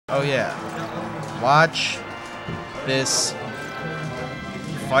Oh yeah. Watch this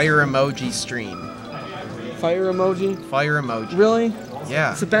fire emoji stream. Fire emoji? Fire emoji. Really?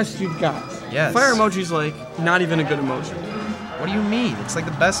 Yeah. It's the best you've got. Yes. Fire emoji's like not even a good emoji. What do you mean? It's like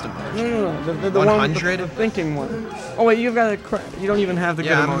the best emoji. No. The 100? one, the thinking one. Oh wait, you've got you don't even have the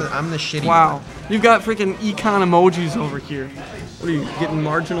good emoji. I'm the shitty Wow. one. You've got freaking econ emojis over here. What are you getting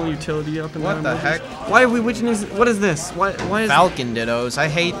marginal utility up and down? What the emojis? heck? Why are we which is what is this? Why is Falcon dittos. I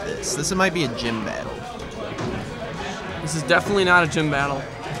hate this. This might be a gym battle. This is definitely not a gym battle.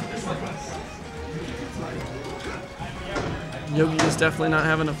 Yogi is definitely not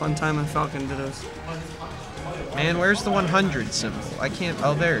having a fun time on Falcon dittos. Man, where's the 100 symbol? I can't.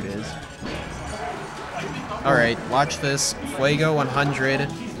 Oh, there it is. All right, watch this Fuego 100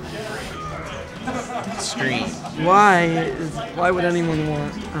 stream. Why would anyone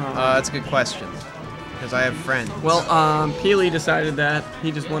want? That's a good question. Because I have friends. Well, Peelee decided that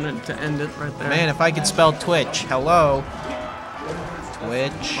he just wanted to end it right there. Man, if I could spell Twitch. Hello.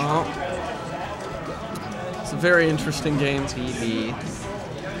 Twitch. Oh. It's a very interesting game. TV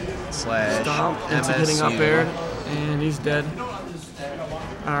 / Stomp into MSU. getting up aired, and he's dead.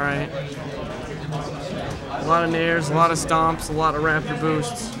 Alright. A lot of nairs, a lot of stomps, a lot of raptor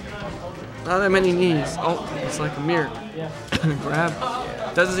boosts. Not that many knees. Oh, it's like a mirror. Grab.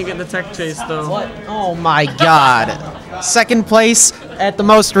 Doesn't get in the tech chase though. What? Oh my god. Second place at the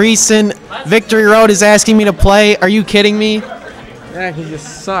most recent Victory Road is asking me to play. Are you kidding me? Yeah, because you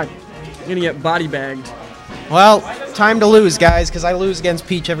suck. You're gonna get body bagged. Well, time to lose, guys, because I lose against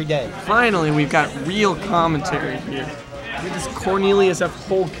Peach every day. Finally, we've got real commentary here. Get this Cornelius F.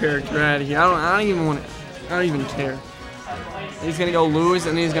 Holt character out of here. I don't even care. He's gonna go lose,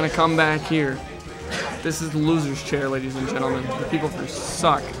 and he's gonna come back here. This is the loser's chair, ladies and gentlemen. The people who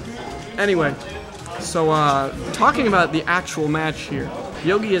suck. Anyway, so talking about the actual match here,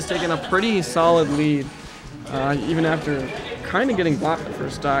 Yogi has taken a pretty solid lead, even after kind of getting blocked the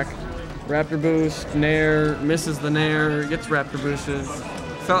first stock. Raptor boost, nair, misses the nair, gets raptor boosted.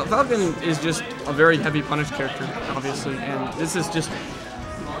 Falcon is just a very heavy punish character, obviously, and this is just...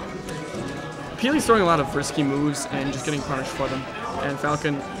 Peelee's throwing a lot of risky moves and just getting punished for them. And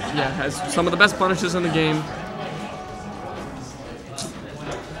Falcon, yeah, has some of the best punishes in the game.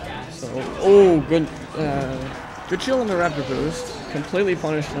 So, oh, good shield on the raptor boost. Completely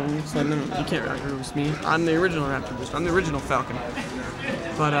punished him, so no, you can't raptor boost me. I'm the original raptor boost. I'm the original Falcon.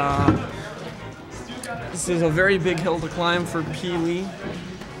 But, this is a very big hill to climb for Peelee.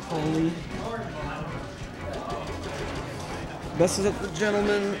 Holy. Messes up the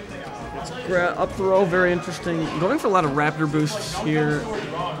gentleman. Up throw, very interesting. Going for a lot of raptor boosts here.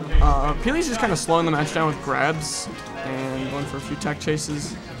 Peelee's just kind of slowing the match down with grabs and going for a few tech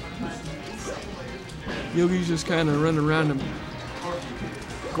chases. Yogi's just kind of running around him.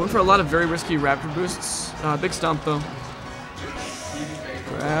 Going for a lot of very risky raptor boosts. Big stomp though.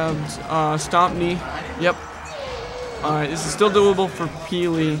 Grabbed. Stomp knee. Yep. Alright, this is still doable for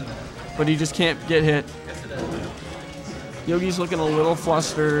Peelee, but he just can't get hit. Yogi's looking a little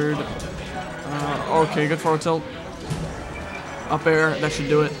flustered. Okay, good forward tilt. Up air, that should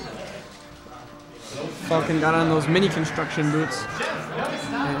do it. Falcon got on those mini construction boots.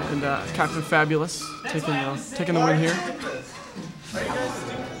 And Captain Fabulous taking the win here.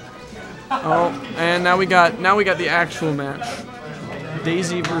 Oh, and now we got the actual match.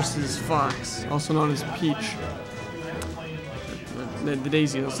 Daisy versus Fox, also known as Peach. The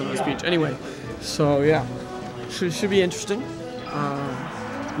Daisy, also known as Peach. Anyway, so yeah, should be interesting.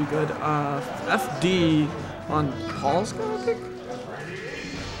 Be good. FD on Paul's gonna kick?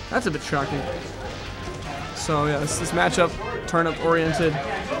 That's a bit shocking. So yeah, this matchup, turn-up oriented.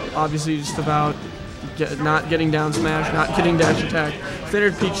 Obviously just about not getting down smash, not getting dash attack.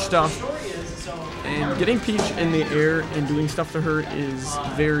 Standard Peach stuff. And getting Peach in the air and doing stuff to her is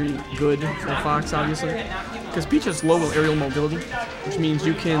very good for Fox, obviously. Because Peach has low aerial mobility, which means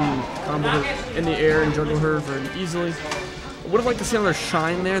you can combo her in the air and juggle her very easily. I would have liked to see another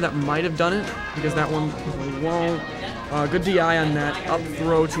shine there that might have done it, because that one probably won't. Good DI on that up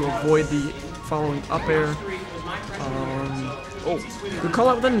throw to avoid the following up air. Good call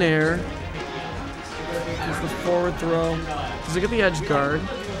out with a nair. Here's the forward throw. Does it get the edge guard?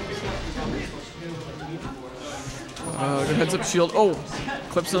 Good heads up shield. Oh,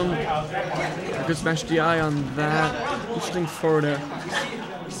 clips him. Good smash DI on that. Interesting forward air.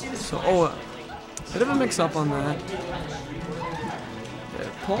 So, bit of a mix up on that. Yeah,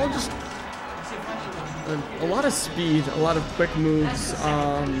 Paul just a lot of speed, a lot of quick moves,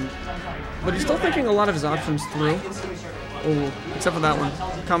 but he's still thinking a lot of his options through. Oh, except for that one.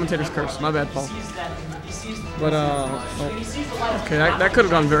 Commentator's curse. My bad, Paul. But, oh. Okay, that could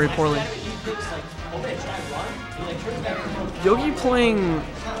have gone very poorly. Yogi playing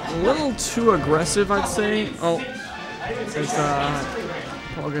a little too aggressive, I'd say. Oh, as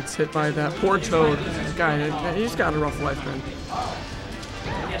Paul gets hit by that poor Toad. This guy, he's got a rough life, man.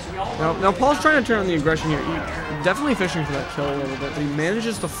 Now Paul's trying to turn on the aggression here. He's definitely fishing for that kill a little bit, but he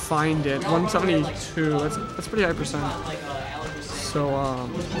manages to find it. 172. That's pretty high percent. So,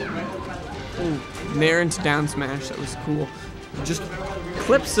 ooh, Nair into down smash. That was cool. Just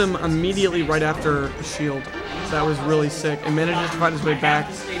clips him immediately right after the shield. That was really sick. And manages to find his way back.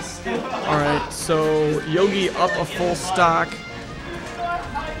 All right, so Yogi up a full stock.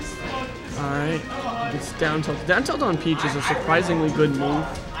 All right, gets down tilt. Down tilt on Peach is a surprisingly good move.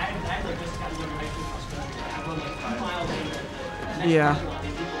 Yeah,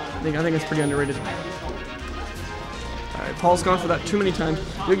 I think it's pretty underrated. Alright, Paul's gone for that too many times.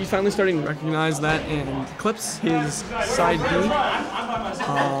 Yogi's finally starting to recognize that and clips his side B.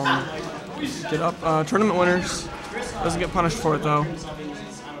 Get up. Tournament winners. Doesn't get punished for it though.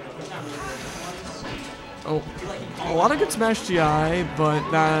 Oh, a lot of good smash GI, but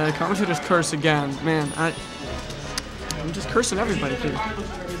that commentator's curse again. Man, I'm just cursing everybody here.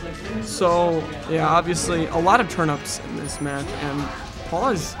 So, yeah, obviously, a lot of turn-ups in this match, and Paul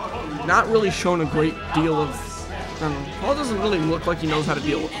has not really shown a great deal of, I don't know, Paul doesn't really look like he knows how to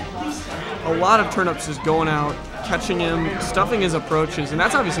deal with him. A lot of turn-ups just going out, catching him, stuffing his approaches, and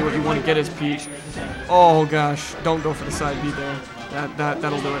that's obviously what you want to get as Peach. Oh gosh, don't go for the side B there.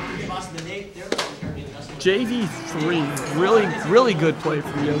 That'll do it. JV3, really good play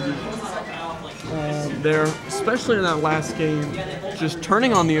from Yogi. There, especially in that last game, just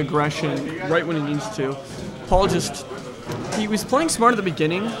turning on the aggression right when he needs to. Paul he was playing smart at the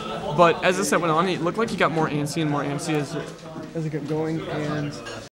beginning, but as the set went on, it looked like he got more antsy and more antsy as it kept going, and